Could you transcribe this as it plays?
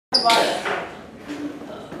Assalamualaikum.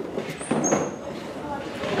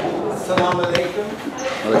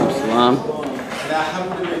 Waalaikumsalam.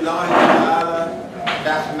 Alhamdulillah ta'ala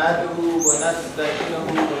nahmaduhu wa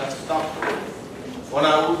nasta'inuhu wa nastaghfiruh wa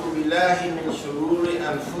na'udhu billahi min shururi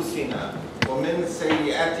anfusina wa min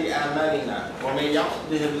sayyiati a'malina wa man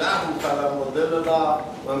yahdihillahu fala mudilla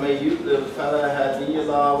lahu wa man yudlil fala hadiya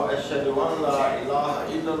lahu wa ashhadu an la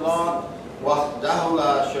ilaha illallah wahdahu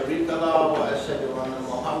la sharika lahu wa ashhadu anna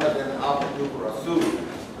Muhammadan abduhu wa rasuluh.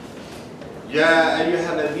 يا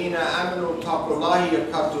أيها الذين آمنوا اتقوا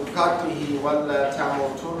الله حق تقاته ولا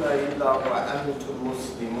تموتن إلا وأنتم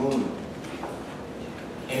مسلمون.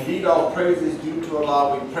 Indeed, all praise is due to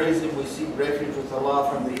Allah. We praise Him. We seek refuge with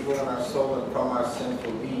Allah from the evil in our soul and from our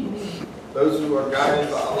sinful deeds. Those who are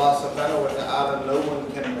guided by Allah subhanahu wa ta'ala, no one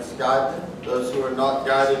can misguide them. Those who are not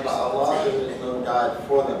guided by Allah, there is no guide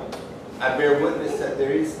for them. I bear witness that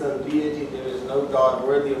there is no deity, there is no God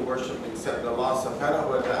worthy of worship except Allah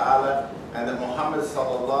subhanahu wa ta'ala, and that Muhammad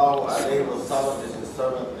sallallahu alayhi wa sallam is his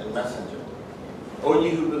servant and messenger. O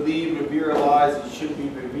ye who believe, revere Allah as you should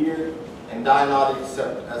be revered, and die not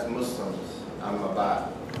except as Muslims. Amma ba'd.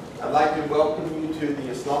 I'd like to welcome you to the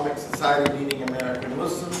Islamic Society Leading American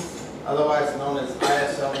Muslims, otherwise known as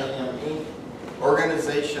I.S.L.A.M. Inc.,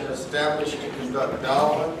 organization established to conduct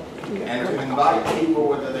da'wah and to invite people,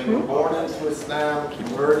 whether they were born into Islam,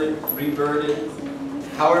 converted, reverted,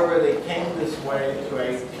 however they came this way, to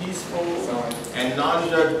a peaceful and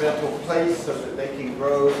non-judgmental place so that they can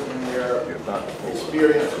grow in their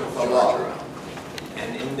experience with Allah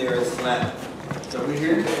and in their Islam. So we're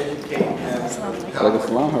here to educate and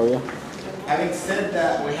empower. Having said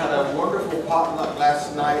that, we had a wonderful potluck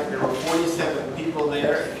last night. There were 47 people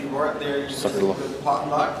there. If you weren't there, you missed a good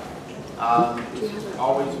potluck. It's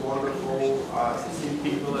always wonderful to see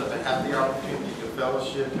people that have the opportunity to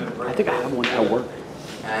fellowship and break. I think I have one at work.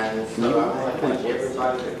 And so I want to thank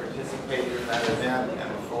everybody that participated in that event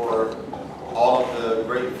and for all of the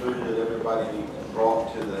great food that everybody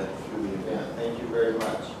brought to the event. Thank you very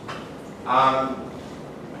much.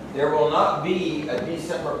 There will not be a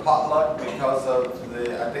December potluck because of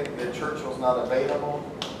I think the church was not available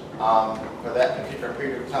for that particular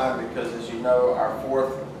period of time, because as you know, our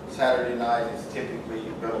fourth Saturday night is typically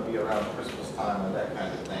going to be around Christmas time and that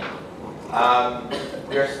kind of thing.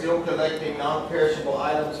 We are still collecting non-perishable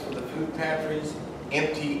items for the food pantries,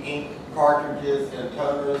 empty ink cartridges and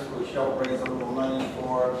toners, which help raise a little money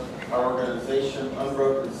for our organization,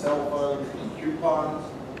 unbroken cell phones and coupons.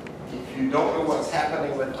 If you don't know what's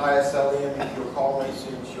happening with I.S.L.A.M, if you'll call me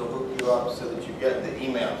soon, she'll hook you up so that you get the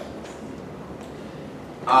emails.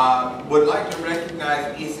 Would like to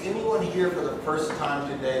recognize, is anyone here for the first time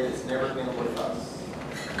today that's never been with us?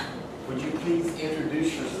 Would you please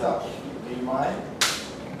introduce yourself? Do you mind?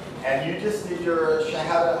 And you just did your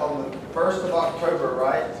shahada on the 1st of October,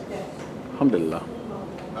 right? Yes. Alhamdulillah.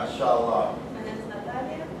 MashaAllah. My name is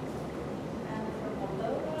Natalia. I'm from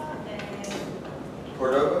Moldova. And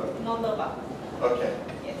Cordova? Moldova. Okay.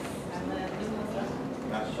 Yes. I'm a new Muslim.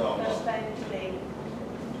 MashaAllah. First time today.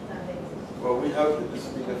 Sunday. Well, we hope that this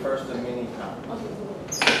will be the first of many times.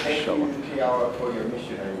 Thank you, Tiara, for your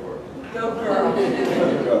missionary work. Go girl.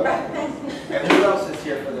 And who else is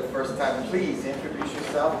here for the first time? Please introduce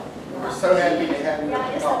yourself. We're so happy to have you.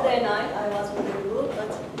 Yeah, yesterday night I was with the group, but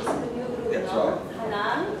this is the new group That's now. right.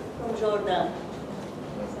 Hanan from Jordan.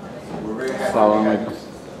 We're very happy to have you,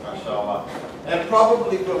 MashaAllah. And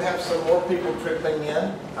probably we'll have some more people trickling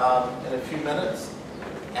in a few minutes.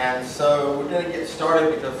 And so we're going to get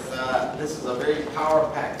started because this is a very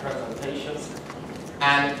power-packed presentation.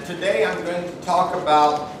 And today I'm going to talk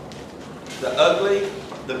about the ugly,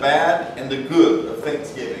 the bad, and the good of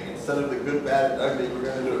Thanksgiving. Instead of the good, bad, and ugly, we're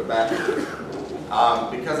going to do it backwards.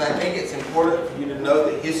 Because I think it's important for you to know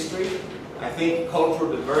the history. I think cultural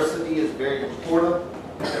diversity is very important,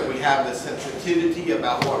 that we have the sensitivity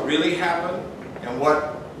about what really happened and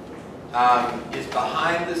what is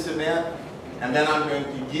behind this event. And then I'm going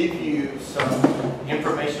to give you some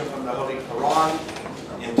information from the Holy Quran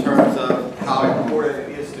in terms of how important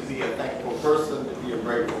it is to be a thankful person, to be a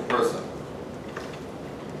grateful person.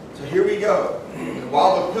 So here we go.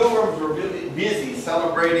 While the Pilgrims were really busy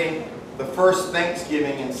celebrating the first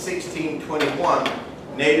Thanksgiving in 1621,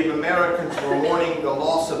 Native Americans were mourning the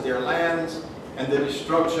loss of their lands and the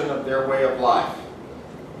destruction of their way of life.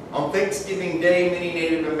 On Thanksgiving Day, many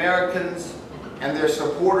Native Americans and their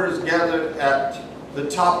supporters gathered at the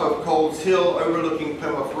top of Coles Hill overlooking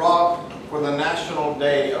Plymouth Rock for the National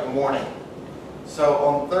Day of Mourning. So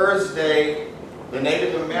on Thursday, the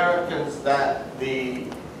Native Americans that the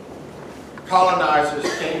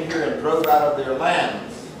colonizers came here and drove out of their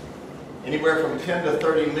lands anywhere from 10 to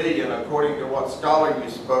 30 million, according to what scholar you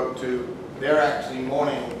spoke to, they're actually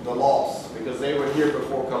mourning the loss because they were here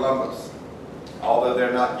before Columbus, although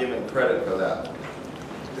they're not given credit for that.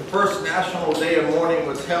 The first National Day of Mourning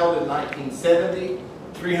was held in 1970,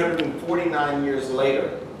 349 years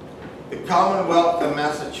later. The Commonwealth of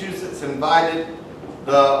Massachusetts invited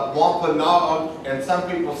the Wampanoag, and some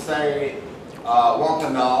people say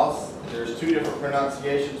Wampanoags. There's two different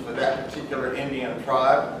pronunciations for that particular Indian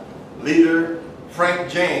tribe. Leader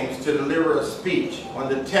Frank James to deliver a speech. On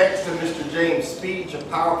the text of Mr. James' speech, a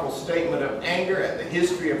powerful statement of anger at the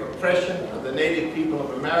history of oppression of the native people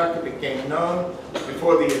of America became known.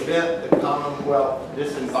 Before the event, the Commonwealth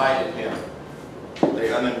disinvited him.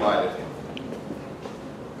 They uninvited him.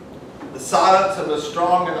 The silence of a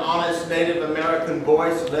strong and honest Native American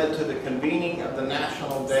voice led to the convening of the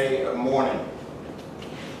National Day of Mourning.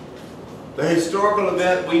 The historical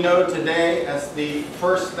event we know today as the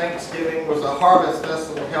first Thanksgiving was a harvest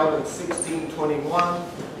festival held in 1621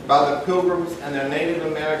 by the Pilgrims and their Native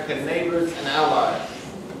American neighbors and allies.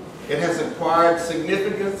 It has acquired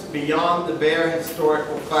significance beyond the bare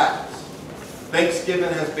historical facts.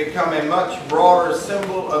 Thanksgiving has become a much broader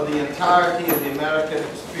symbol of the entirety of the American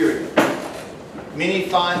experience. Many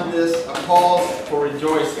find this a cause for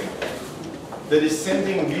rejoicing. The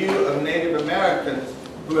dissenting view of Native Americans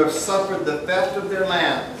who have suffered the theft of their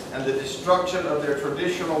lands and the destruction of their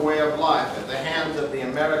traditional way of life at the hands of the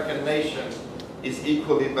American nation is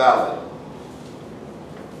equally valid.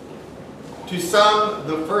 To some,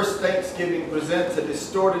 the first Thanksgiving presents a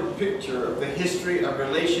distorted picture of the history of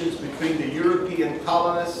relations between the European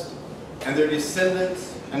colonists and their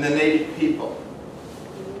descendants and the native people.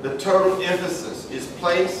 The total emphasis is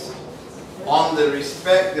placed on the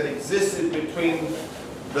respect that existed between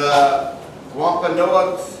the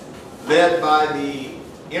Wampanoags, led by the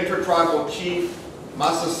intertribal chief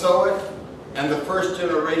Massasoit, and the first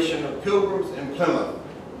generation of Pilgrims in Plymouth,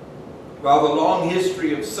 while the long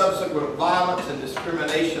history of subsequent violence and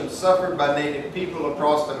discrimination suffered by Native people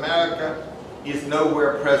across America is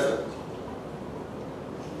nowhere present.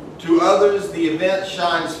 To others, the event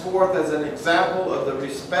shines forth as an example of the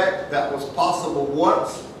respect that was possible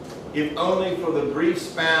once, if only for the brief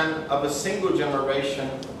span of a single generation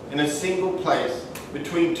in a single place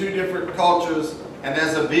between two different cultures, and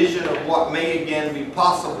as a vision of what may again be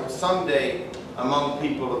possible someday among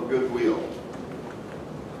people of goodwill.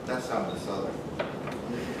 That sounded southern.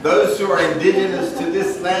 Those who are indigenous to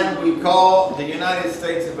this land we call the United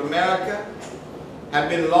States of America have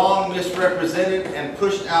been long misrepresented and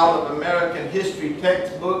pushed out of American history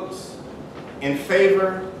textbooks in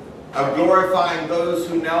favor of glorifying those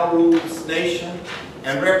who now rule this nation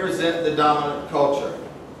and represent the dominant culture.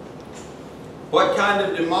 What kind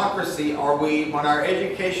of democracy are we when our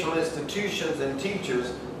educational institutions and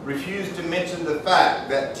teachers refuse to mention the fact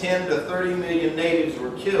that 10 to 30 million natives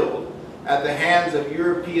were killed at the hands of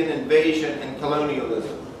European invasion and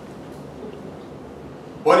colonialism?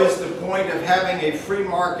 What is the point of having a free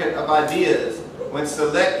market of ideas when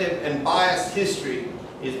selective and biased history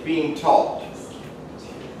is being taught?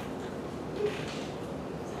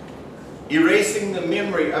 Erasing the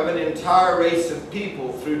memory of an entire race of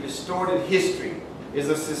people through distorted history is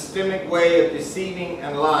a systemic way of deceiving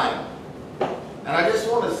and lying. And I just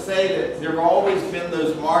want to say that there have always been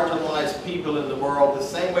those marginalized people in the world, the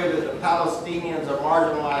same way that the Palestinians are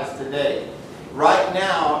marginalized today. Right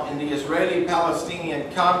now, in the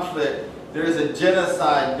Israeli-Palestinian conflict, there is a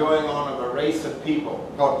genocide going on of a race of people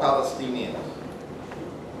called Palestinians.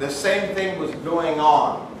 The same thing was going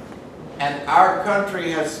on, and our country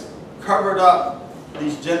has covered up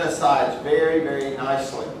these genocides very, very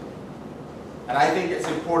nicely. And I think it's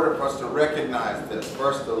important for us to recognize this,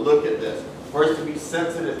 for us to look at this, for us to be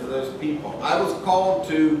sensitive to those people. I was called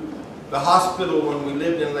to the hospital when we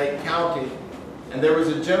lived in Lake County, and there was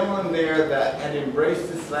a gentleman there that had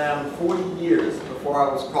embraced Islam 40 years before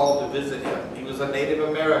I was called to visit him. He was a Native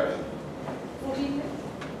American. 40 years?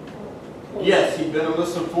 Yes, he'd been a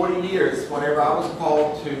Muslim 40 years whenever I was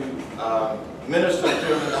called to minister to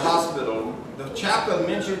him in the hospital. The chaplain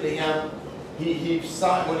mentioned to him, when he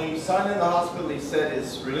signed in the hospital, he said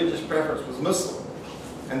his religious preference was Muslim.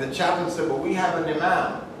 And the chaplain said, well, we have an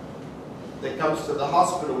imam that comes to the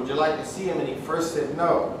hospital. Would you like to see him? And he first said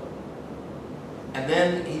no. And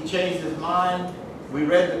then he changed his mind. We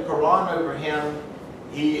read the Quran over him.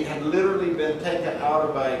 He had literally been taken out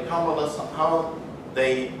of a convalescent home.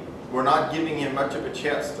 They were not giving him much of a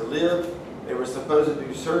chance to live. They were supposed to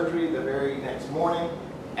do surgery the very next morning,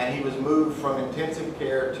 and he was moved from intensive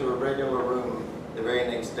care to a regular room the very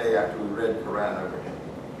next day after we read Quran over him.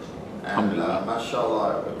 And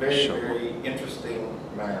mashallah, a very, very interesting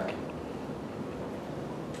man.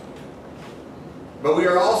 But we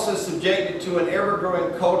are also subjected to an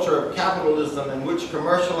ever-growing culture of capitalism in which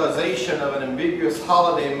commercialization of an ambiguous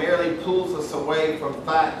holiday merely pulls us away from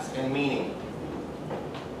facts and meaning.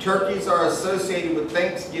 Turkeys are associated with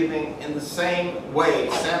Thanksgiving in the same way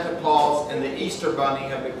Santa Claus and the Easter Bunny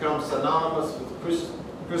have become synonymous with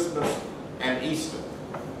Christmas and Easter,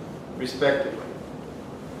 respectively.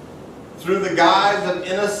 Through the guise of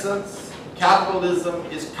innocence, capitalism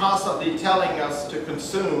is constantly telling us to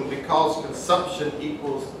consume because consumption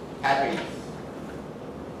equals happiness.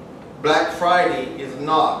 Black Friday is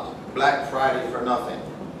not Black Friday for nothing.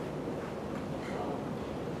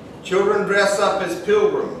 Children dress up as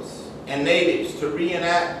pilgrims and natives to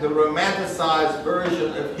reenact the romanticized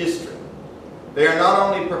version of history. They are not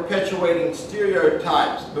only perpetuating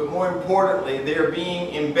stereotypes, but more importantly, they are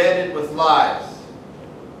being embedded with lies.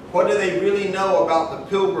 What do they really know about the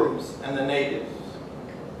pilgrims and the natives?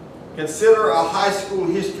 Consider a high school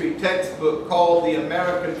history textbook called The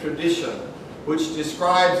American Tradition, which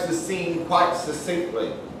describes the scene quite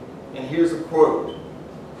succinctly. And here's a quote.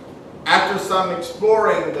 After some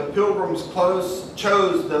exploring, the pilgrims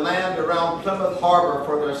chose the land around Plymouth Harbor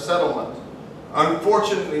for their settlement.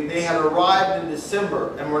 Unfortunately, they had arrived in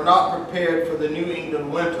December and were not prepared for the New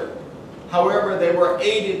England winter. However, they were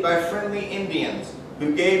aided by friendly Indians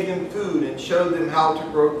who gave them food and showed them how to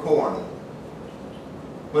grow corn.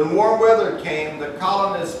 When warm weather came, the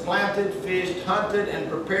colonists planted, fished, hunted, and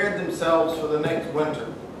prepared themselves for the next winter.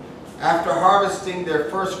 After harvesting their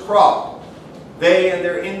first crop, they and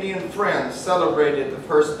their Indian friends celebrated the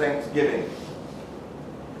first Thanksgiving.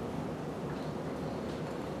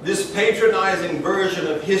 This patronizing version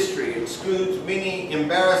of history excludes many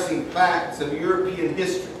embarrassing facts of European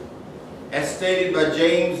history. As stated by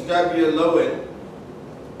James W. Lowen,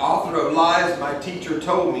 author of Lies My Teacher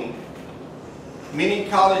Told Me, many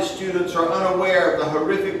college students are unaware of the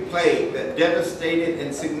horrific plague that devastated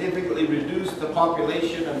and significantly reduced the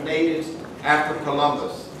population of natives after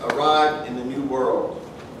Columbus arrived in the New World.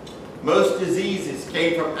 Most diseases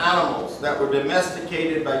came from animals that were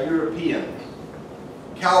domesticated by Europeans.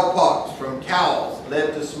 Cowpox from cows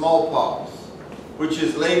led to smallpox, which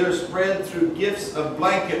is later spread through gifts of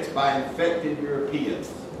blankets by infected Europeans.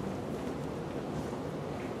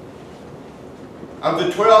 Of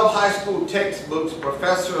the 12 high school textbooks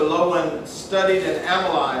Professor Lowen studied and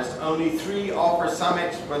analyzed, only 3 offer some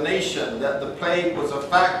explanation that the plague was a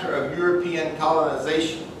factor of European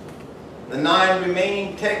colonization. The 9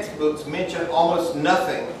 remaining textbooks mention almost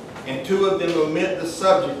nothing, and 2 of them omit the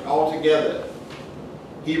subject altogether.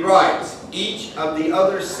 He writes, each of the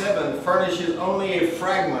other 7 furnishes only a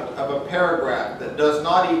fragment of a paragraph that does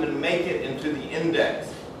not even make it into the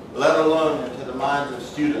index, let alone into the minds of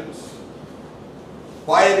students.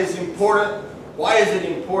 Why is it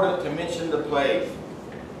important to mention the plague?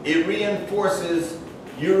 It reinforces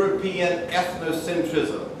European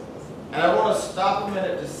ethnocentrism. And I want to stop a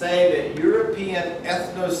minute to say that European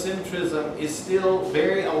ethnocentrism is still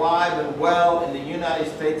very alive and well in the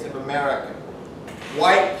United States of America.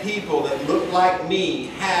 White people that look like me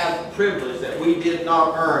have privilege that we did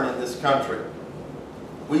not earn in this country.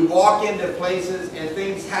 We walk into places and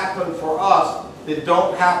things happen for us that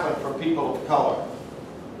don't happen for people of color.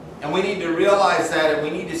 And we need to realize that, and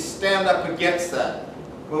we need to stand up against that.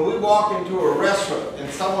 When we walk into a restaurant and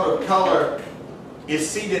someone of color is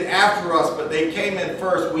seated after us, but they came in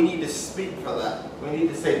first, we need to speak for that. We need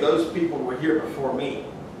to say, those people were here before me.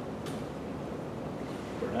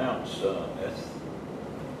 Pronounce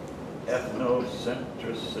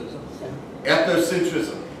ethnocentrism.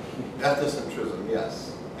 Ethnocentrism. Ethnocentrism,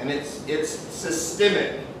 yes. And it's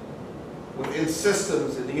systemic within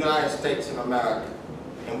systems in the United States of America.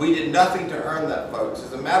 And we did nothing to earn that, folks.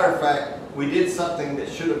 As a matter of fact, we did something that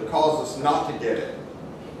should have caused us not to get it,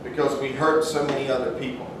 because we hurt so many other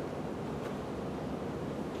people.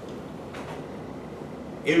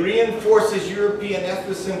 It reinforces European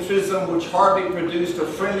ethnocentrism, which hardly produced a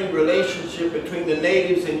friendly relationship between the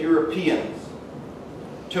natives and Europeans.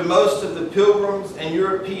 To most of the pilgrims and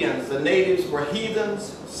Europeans, the natives were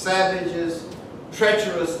heathens, savages,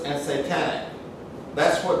 treacherous, and satanic.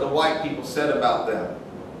 That's what the white people said about them.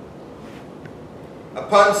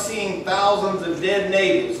 Upon seeing thousands of dead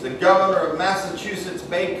natives, the governor of Massachusetts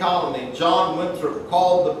Bay Colony, John Winthrop,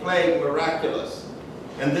 called the plague miraculous.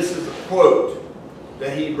 And this is a quote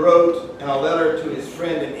that he wrote in a letter to his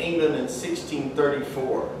friend in England in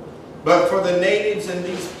 1634. But for the natives in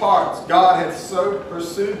these parts, God hath so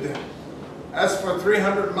pursued them. As for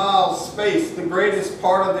 300 miles space, the greatest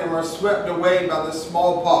part of them are swept away by the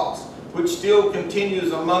smallpox, which still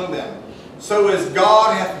continues among them. So as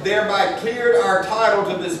God hath thereby cleared our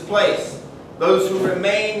title to this place, those who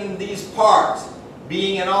remain in these parts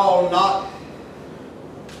being in all not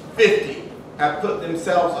 50, have put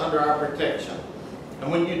themselves under our protection. And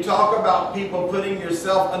when you talk about people putting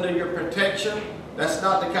yourself under your protection, that's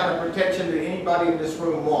not the kind of protection that anybody in this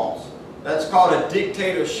room wants. That's called a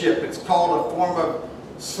dictatorship. It's called a form of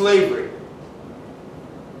slavery.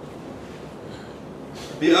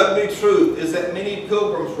 The ugly truth is that many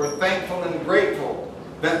pilgrims were thankful and grateful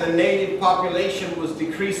that the native population was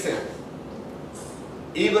decreasing.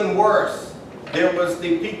 Even worse, there was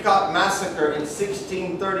the Peacock Massacre in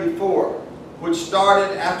 1634, which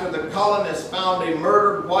started after the colonists found a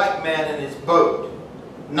murdered white man in his boat.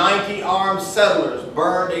 90 armed settlers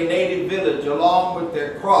burned a native village along with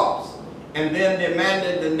their crops, and then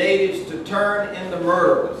demanded the natives to turn in the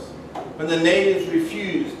murderers. When the natives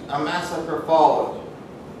refused, a massacre followed.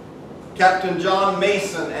 Captain John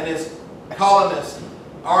Mason and his colonist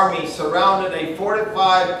army surrounded a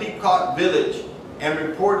fortified Peacock village and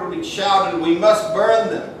reportedly shouted, "We must burn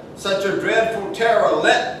them. Such a dreadful terror,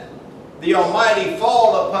 let the Almighty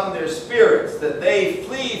fall upon their spirits, that they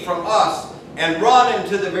flee from us and run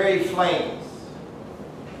into the very flames."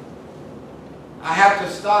 I have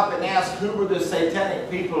to stop and ask, who were the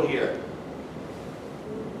satanic people here?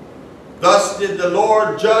 Thus did the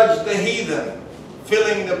Lord judge the heathen,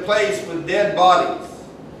 filling the place with dead bodies.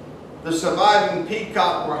 The surviving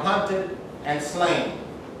peacock were hunted and slain.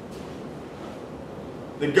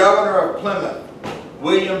 The governor of Plymouth,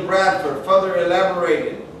 William Bradford, further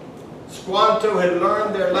elaborated. Squanto had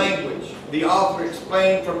learned their language, the author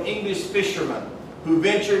explained, from English fishermen who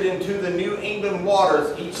ventured into the New England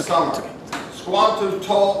waters each summer. Squanto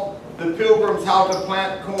taught the pilgrims how to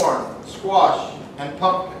plant corn, squash, and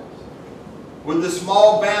pumpkins. Would the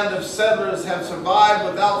small band of settlers have survived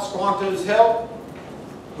without Squanto's help?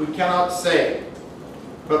 We cannot say.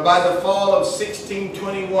 But by the fall of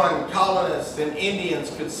 1621, colonists and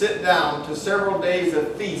Indians could sit down to several days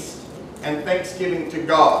of feast and thanksgiving to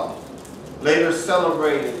God, later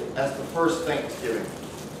celebrated as the first Thanksgiving.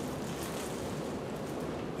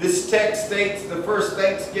 This text states the first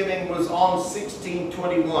Thanksgiving was on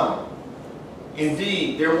 1621.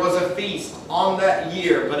 Indeed, there was a feast on that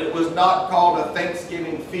year, but it was not called a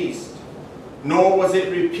Thanksgiving feast, nor was it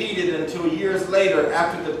repeated until years later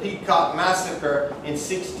after the Peacock Massacre in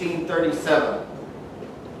 1637.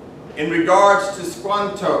 In regards to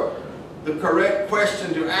Squanto, the correct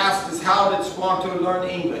question to ask is, how did Squanto learn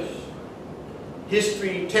English?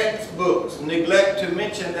 History textbooks neglect to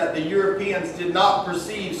mention that the Europeans did not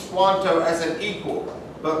perceive Squanto as an equal,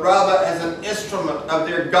 but rather as an instrument of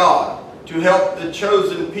their God to help the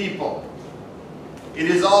chosen people.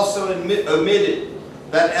 It is also omitted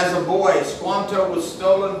that as a boy, Squanto was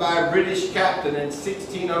stolen by a British captain in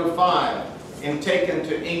 1605 and taken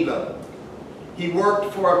to England. He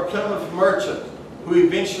worked for a Plymouth merchant who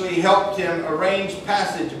eventually helped him arrange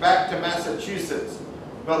passage back to Massachusetts.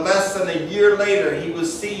 But less than a year later, he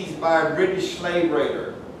was seized by a British slave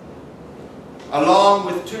raider. Along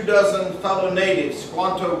with 24 fellow natives,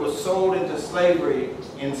 Squanto was sold into slavery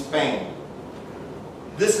in Spain.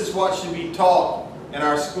 This is what should be taught in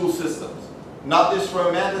our school systems, not this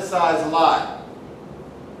romanticized lie.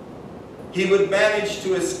 He would manage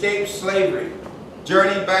to escape slavery,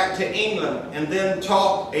 journey back to England, and then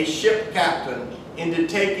talk a ship captain into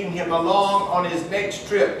taking him along on his next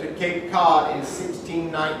trip to Cape Cod in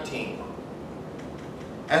 1619.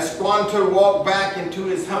 As Squanto walked back into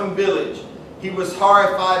his home village, he was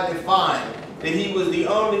horrified to find that he was the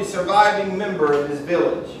only surviving member of his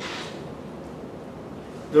village.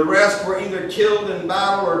 The rest were either killed in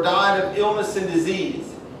battle or died of illness and disease.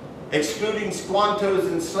 Excluding Squanto's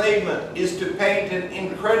enslavement is to paint an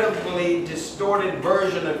incredibly distorted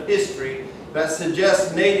version of history that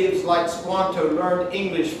suggests natives like Squanto learned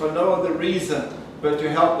English for no other reason but to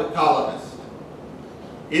help the colonists.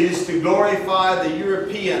 It is to glorify the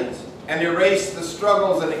Europeans and erase the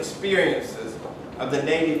struggles and experiences of the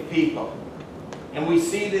native people. And we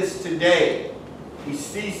see this today. We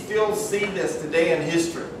still see this today in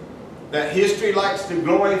history. That history likes to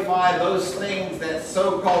glorify those things that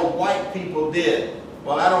so-called white people did.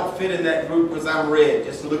 Well, I don't fit in that group because I'm red.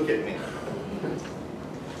 Just look at me.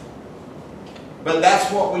 But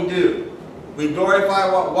that's what we do. We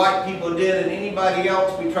glorify what white people did, and anybody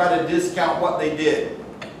else, we try to discount what they did.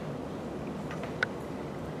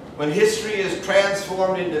 When history is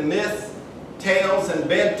transformed into myths, tales, and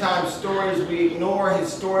bedtime stories, we ignore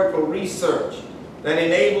historical research that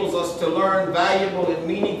enables us to learn valuable and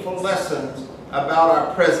meaningful lessons about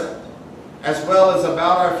our present, as well as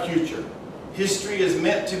about our future. History is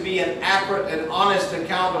meant to be an accurate and honest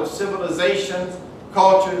account of civilizations,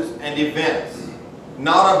 cultures, and events.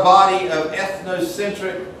 not a body of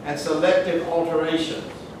ethnocentric and selective alterations.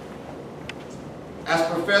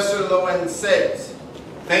 As Professor Lowen says,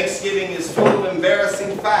 Thanksgiving is full of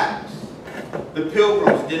embarrassing facts. The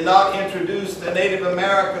Pilgrims did not introduce the Native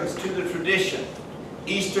Americans to the tradition.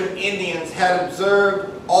 Eastern Indians had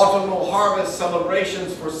observed autumnal harvest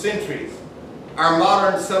celebrations for centuries. Our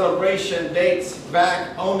modern celebration dates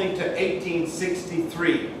back only to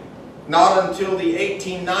 1863. Not until the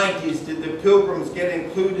 1890s did the Pilgrims get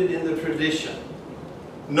included in the tradition.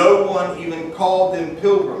 No one even called them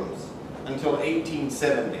Pilgrims until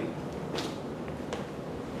 1870.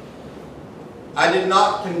 I did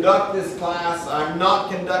not conduct this class. I'm not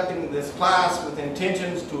conducting this class with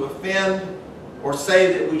intentions to offend or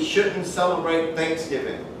say that we shouldn't celebrate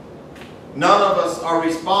Thanksgiving. None of us are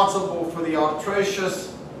responsible for the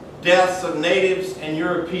atrocious deaths of natives and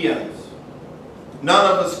Europeans.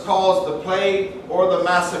 None of us caused the plague or the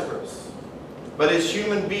massacres. But as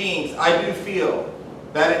human beings, I do feel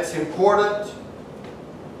that it's important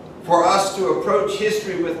for us to approach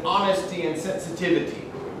history with honesty and sensitivity.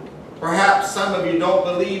 Perhaps some of you don't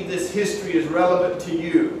believe this history is relevant to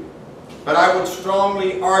you, but I would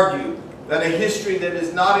strongly argue that a history that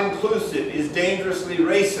is not inclusive is dangerously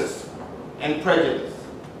racist and prejudiced.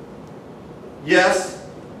 Yes,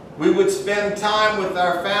 we would spend time with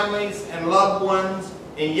our families and loved ones,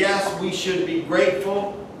 and yes, we should be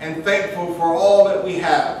grateful and thankful for all that we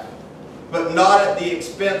have, but not at the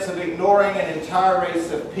expense of ignoring an entire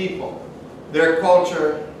race of people, their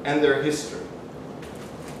culture, and their history.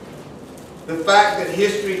 The fact that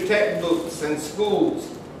history textbooks and schools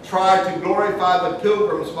try to glorify the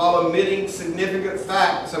Pilgrims while omitting significant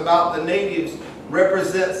facts about the natives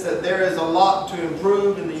represents that there is a lot to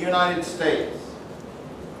improve in the United States.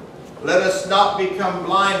 Let us not become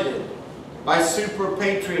blinded by super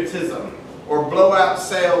patriotism or blowout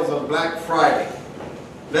sales of Black Friday.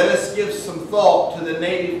 Let us give some thought to the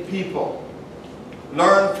native people,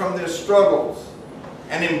 learn from their struggles,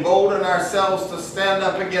 and embolden ourselves to stand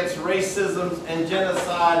up against racism and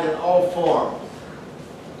genocide in all forms.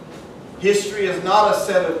 History is not a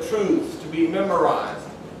set of truths to be memorized.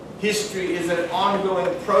 History is an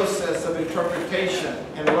ongoing process of interpretation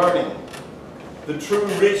and learning. The true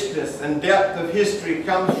richness and depth of history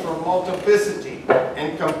comes from multiplicity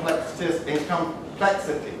and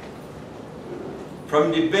complexity,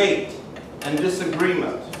 from debate and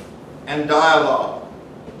disagreement and dialogue.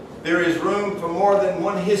 There is room for more than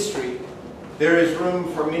one history. There is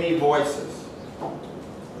room for many voices.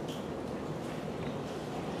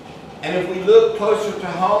 And if we look closer to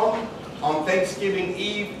home, on Thanksgiving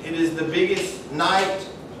Eve, it is the biggest night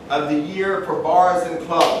of the year for bars and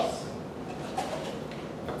clubs.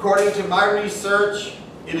 According to my research,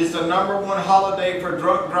 it is the #1 holiday for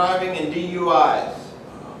drunk driving and DUIs.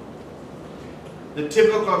 The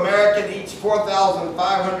typical American eats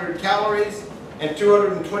 4,500 calories and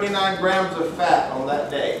 229 grams of fat on that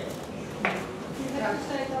day. I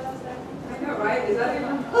know, right? Is that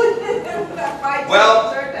even?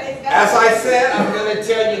 Well, as I said, I'm going to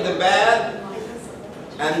tell you the bad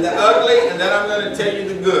and the ugly, and then I'm going to tell you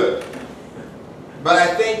the good. But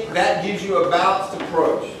I think that gives you a balanced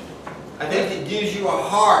approach. I think it gives you a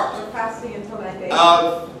heart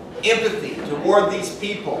of empathy toward these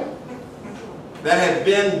people that have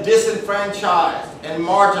been disenfranchised and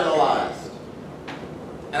marginalized.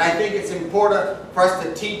 And I think it's important for us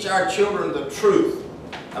to teach our children the truth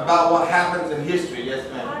about what happens in history. Yes,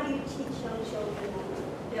 ma'am. How do you teach young children?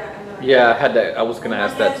 Yeah, I know. Yeah, I was going to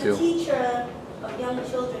ask that too. As a teacher of young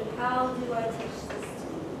children, how do I teach this to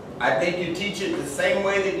you? I think you teach it the same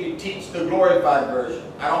way that you teach the glorified version.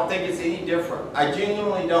 I don't think it's any different. I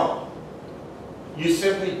genuinely don't. You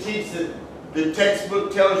simply teach that the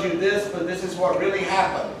textbook tells you this, but this is what really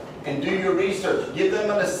happened. And do your research. Give them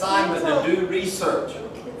an assignment to do research.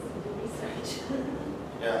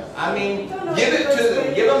 Yeah, I mean, give it to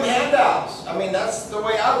them. Give them handouts. I mean, that's the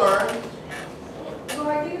way I learn. Well,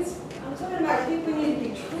 I think it's, I'm talking about, I think we need to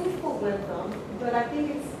be truthful with them, but I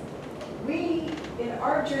think it's, we, in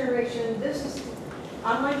our generation, this is,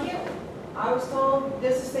 I'm like you. I was told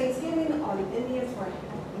this is Thanksgiving, all the Indians were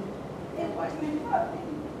happy. It wasn't happy.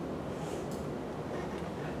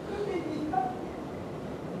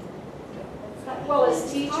 Well, as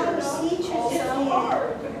teachers, Teachers, also,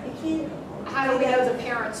 you can't. how do we know the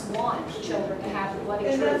parents want children to have the bloody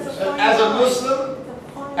truth? As a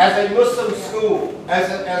Muslim school,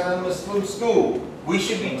 as a Muslim school, we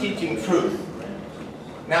should be teaching truth.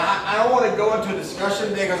 Now, I don't want to go into a discussion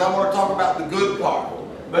today because I want to talk about the good part.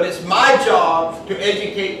 But it's my job to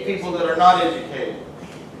educate people that are not educated.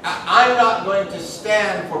 I'm not going to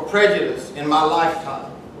stand for prejudice in my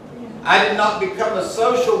lifetime. I did not become a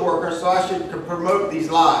social worker so I should promote these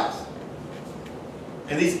lies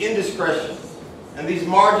and these indiscretions and these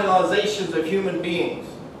marginalizations of human beings.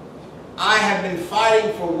 I have been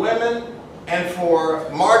fighting for women and for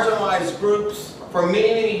marginalized groups for many,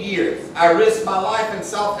 many years. I risked my life in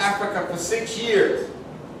South Africa for 6 years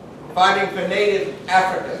fighting for Native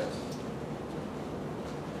Africans.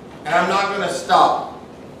 And I'm not going to stop.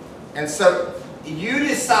 And so you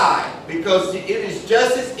decide, because it is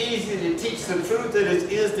just as easy to teach the truth as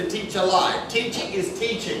it is to teach a lie. Teaching is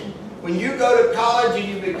teaching. When you go to college and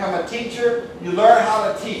you become a teacher, you learn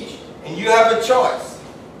how to teach. And you have a choice.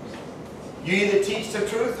 You either teach the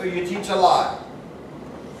truth or you teach a lie.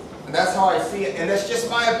 And that's how I see it. And that's just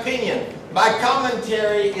my opinion. My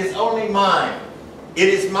commentary is only mine.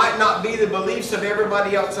 It might not be the beliefs of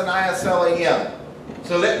everybody else in I.S.L.A.M.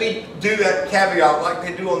 So let me do that caveat like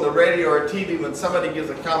they do on the radio or TV when somebody gives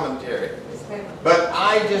a commentary. But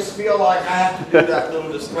I just feel like I have to do that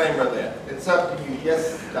little disclaimer there. It's up to you.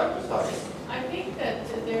 Yes, Dr. Sadi. I think that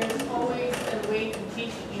there's always a way to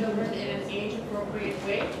teach children in an age-appropriate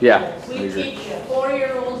way. Yeah. We teach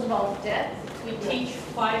 4-year-olds about death. We teach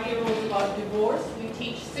 5-year-olds about divorce. We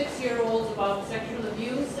teach 6-year-olds about sexual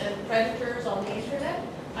abuse and predators on the internet.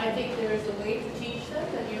 I think there is a way to teach them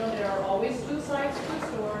that, you know, there are always two sides to a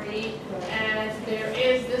story, and there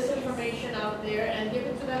is this information out there, and give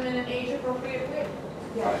it to them in an age-appropriate way.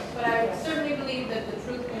 But I certainly believe that the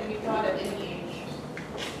truth can be taught at any age.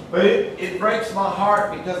 But it breaks my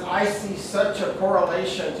heart because I see such a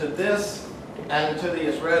correlation to this and to the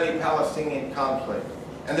Israeli-Palestinian conflict.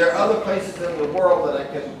 And there are other places in the world that I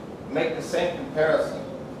can make the same comparison.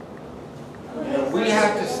 You know, we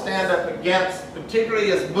have to stand up against,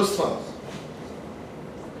 particularly as Muslims,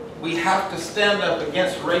 we have to stand up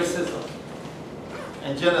against racism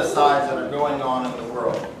and genocides that are going on in the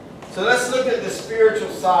world. So let's look at the spiritual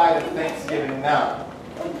side of Thanksgiving now.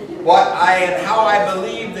 How I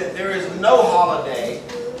believe that there is no holiday,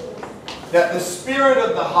 that the spirit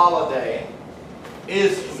of the holiday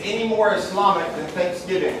is any more Islamic than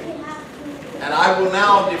Thanksgiving. And I will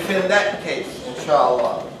now defend that case,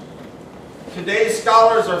 inshallah. Today's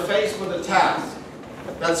scholars are faced with a task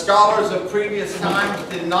that scholars of previous times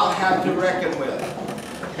did not have to reckon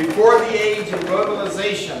with. Before the age of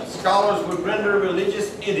globalization, scholars would render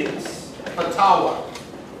religious edicts, fatwa,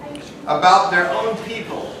 about their own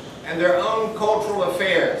people and their own cultural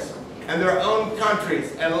affairs and their own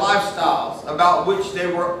countries and lifestyles about which they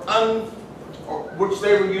were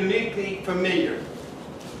uniquely familiar.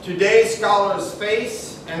 Today, scholars face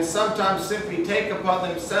and sometimes simply take upon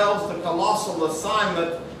themselves the colossal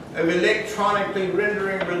assignment of electronically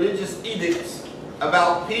rendering religious edicts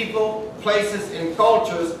about people, places, and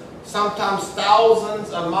cultures, sometimes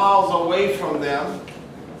thousands of miles away from them,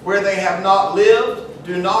 where they have not lived,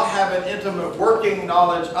 do not have an intimate working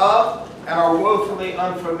knowledge of, and are woefully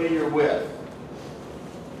unfamiliar with.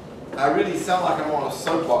 I really sound like I'm on a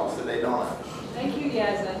soapbox today, don't I? Thank you,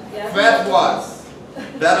 Yazan. Fatwas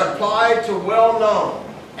that apply to well-known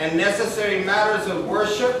and necessary matters of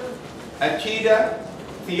worship, Aqidah,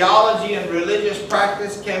 theology, and religious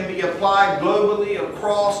practice can be applied globally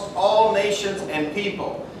across all nations and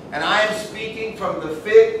people. And I am speaking from the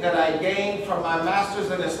fiqh that I gained from my master's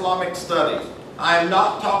in Islamic studies. I am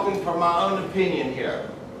not talking from my own opinion here.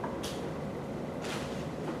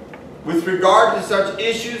 With regard to such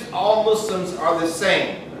issues, all Muslims are the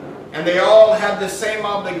same, and they all have the same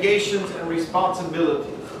obligations and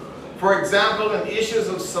responsibilities. For example, in issues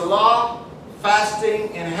of salah,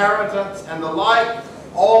 fasting, inheritance, and the like,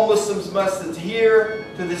 all Muslims must adhere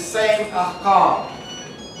to the same ahkam.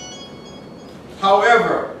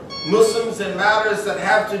 However, Muslims in matters that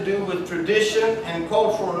have to do with tradition and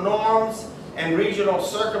cultural norms and regional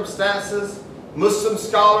circumstances, Muslim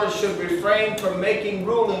scholars should refrain from making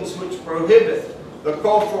rulings which prohibit the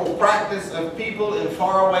cultural practice of people in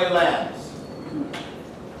faraway lands.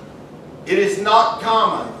 It is not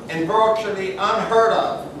common and virtually unheard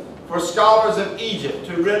of for scholars of Egypt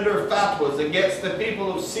to render fatwas against the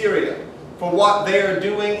people of Syria for what they are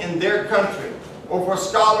doing in their country, or for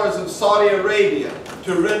scholars of Saudi Arabia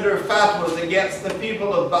to render fatwas against the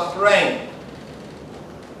people of Bahrain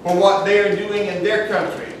for what they are doing in their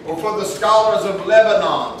country, or for the scholars of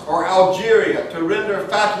Lebanon or Algeria to render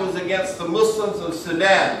fatwas against the Muslims of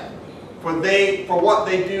Sudan for what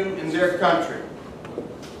they do in their country.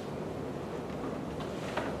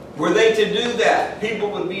 Were they to do that,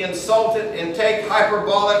 people would be insulted and take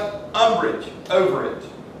hyperbolic umbrage over it.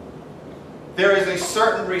 There is a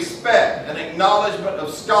certain respect and acknowledgement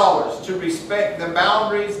of scholars to respect the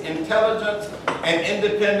boundaries, intelligence, and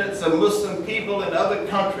independence of Muslim people in other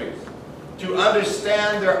countries, to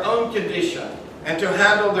understand their own condition and to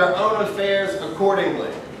handle their own affairs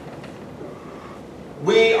accordingly.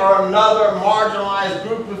 We are another marginalized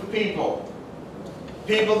group of people.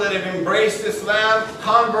 People that have embraced Islam,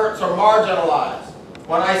 converts are marginalized.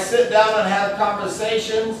 When I sit down and have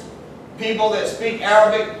conversations, people that speak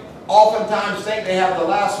Arabic oftentimes think they have the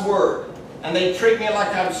last word. And they treat me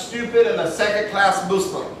like I'm stupid and a second-class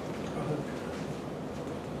Muslim.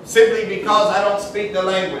 Simply because I don't speak the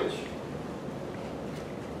language.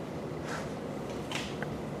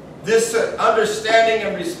 This understanding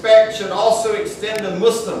and respect should also extend to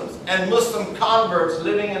Muslims and Muslim converts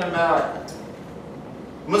living in America.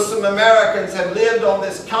 Muslim Americans have lived on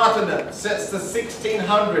this continent since the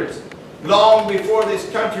 1600s, long before this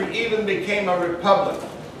country even became a republic.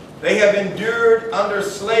 They have endured under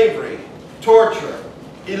slavery, torture,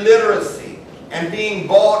 illiteracy, and being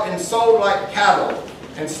bought and sold like cattle,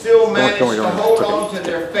 and still managed to hold on to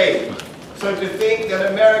their faith. So to think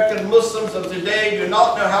that American Muslims of today do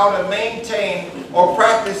not know how to maintain or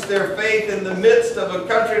practice their faith in the midst of a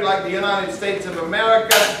country like the United States of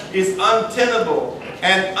America is untenable.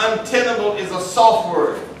 And untenable is a soft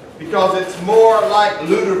word because it's more like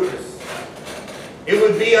ludicrous. It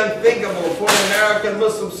would be unthinkable for an American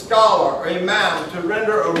Muslim scholar or imam to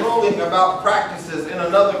render a ruling about practices in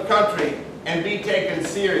another country and be taken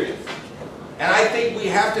serious. And I think we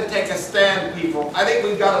have to take a stand, people. I think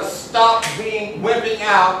we've got to stop wimping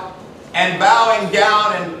out and bowing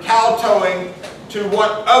down and kowtowing to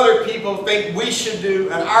what other people think we should do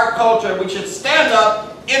in our culture. We should stand up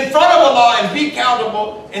in front of Allah and be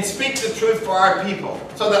accountable and speak the truth for our people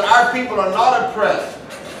so that our people are not oppressed.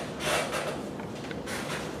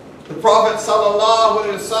 The Prophet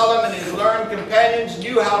ﷺ and his learned companions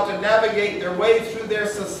knew how to navigate their way through their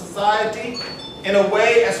society in a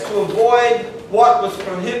way as to avoid what was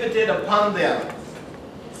prohibited upon them.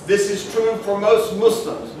 This is true for most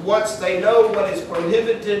Muslims. Once they know what is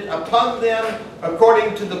prohibited upon them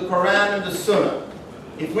according to the Quran and the Sunnah.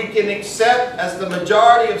 If we can accept, as the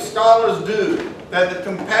majority of scholars do, that the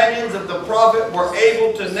companions of the Prophet were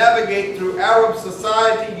able to navigate through Arab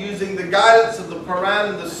society using the guidance of the Quran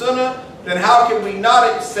and the Sunnah, then how can we not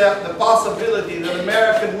accept the possibility that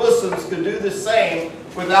American Muslims could do the same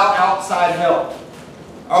without outside help?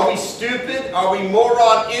 Are we stupid? Are we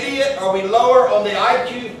moron idiot? Are we lower on the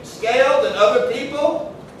IQ scale than other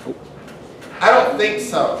people? I don't think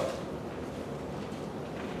so.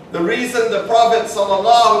 The reason the Prophet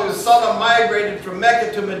ﷺ migrated from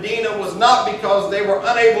Mecca to Medina was not because they were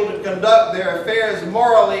unable to conduct their affairs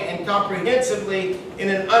morally and comprehensively in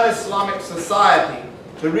an un-Islamic society.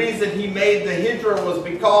 The reason he made the hijrah was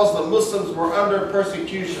because the Muslims were under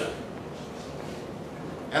persecution.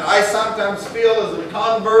 And I sometimes feel as a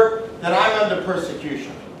convert that I'm under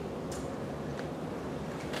persecution.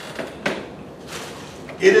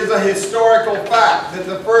 It is a historical fact that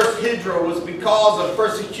the first hijrah was because of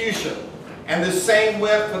persecution, and the same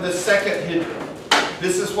went for the second hijrah.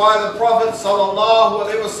 This is why the Prophet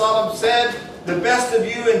ﷺ said, the best of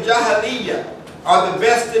you in Jahiliyyah are the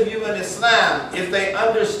best of you in Islam if they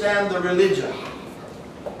understand the religion.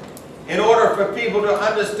 In order for people to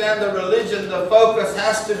understand the religion, the focus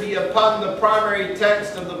has to be upon the primary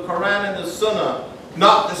text of the Quran and the Sunnah,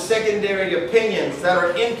 not the secondary opinions that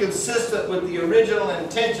are inconsistent with the original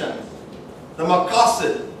intentions, the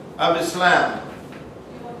maqasid of Islam.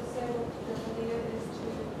 You want to say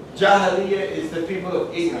what Jahiliyyah is the people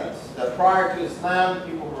of ignorance. That prior to Islam,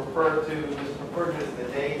 people referred to as the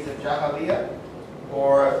days of Jahiliyyah,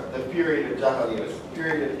 or the period of Jahiliyyah, the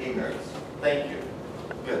period of ignorance. Thank you.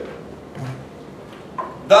 Good.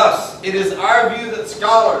 Thus, it is our view that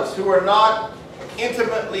scholars who are not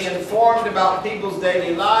intimately informed about people's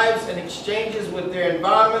daily lives and exchanges with their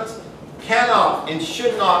environments cannot and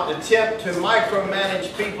should not attempt to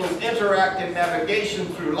micromanage people's interactive navigation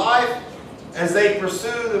through life as they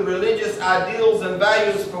pursue the religious ideals and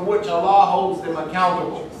values for which Allah holds them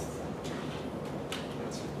accountable.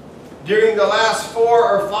 During the last 4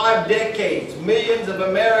 or 5 decades, millions of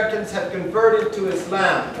Americans have converted to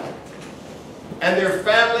Islam, and their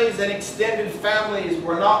families and extended families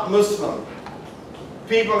were not Muslim.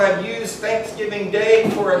 People have used Thanksgiving Day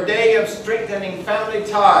for a day of strengthening family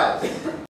ties.